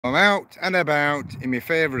I'm out and about in my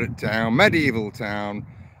favourite town, medieval town,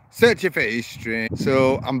 searching for history.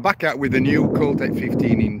 So I'm back out with a new Coltec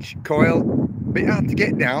 15-inch coil. Bit hard to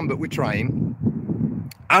get down, but we're trying.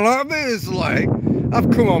 And obviously, I've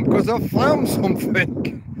come on because I've found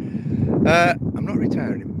something. I'm not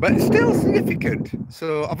retiring, but it's still significant.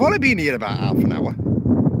 So I've only been here about half an hour.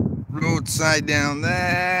 Roadside down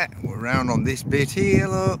there. We're round on this bit here,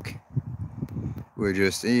 look. We're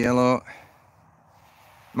just here, look.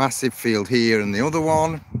 Massive field here and the other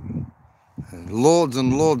one. And loads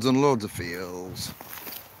and loads and loads of fields.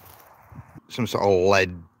 Some sort of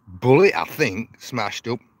lead bullet, I think, smashed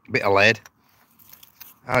up. A bit of lead.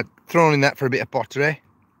 I've thrown in that for a bit of pottery.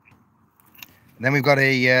 And then we've got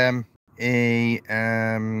a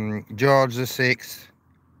George VI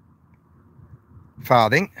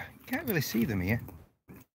farthing. Can't really see them here.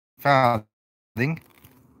 Farthing.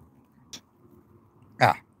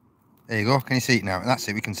 Ah, there you go. Can you see it now? That's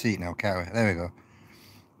it. We can see it now, can't we? There we go.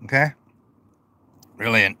 Okay.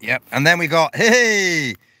 Brilliant. Yep. And then we got,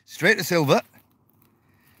 hey, straight to silver.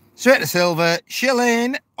 Straight to silver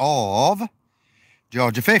shilling of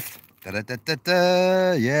Georgia 5th. Da, da, da, da,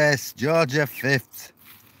 da. Yes, Georgia 5th.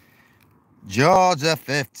 Georgia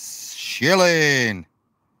 5th shilling.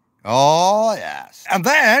 Oh, yes. And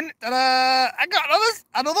then, ta-da, I got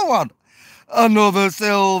another one. Another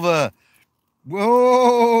silver.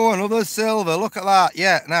 Whoa, another silver. Look at that.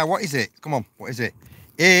 Yeah, now, what is it? Come on, what is it?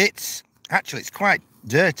 It's, actually, it's quite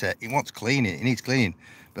dirty. It wants cleaning. It needs cleaning.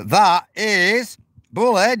 But that is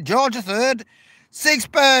Bullhead, Georgia 3rd,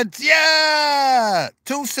 sixpence. Yeah!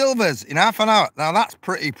 2 silvers in half an hour. Now, that's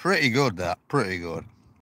pretty good, that. Pretty good.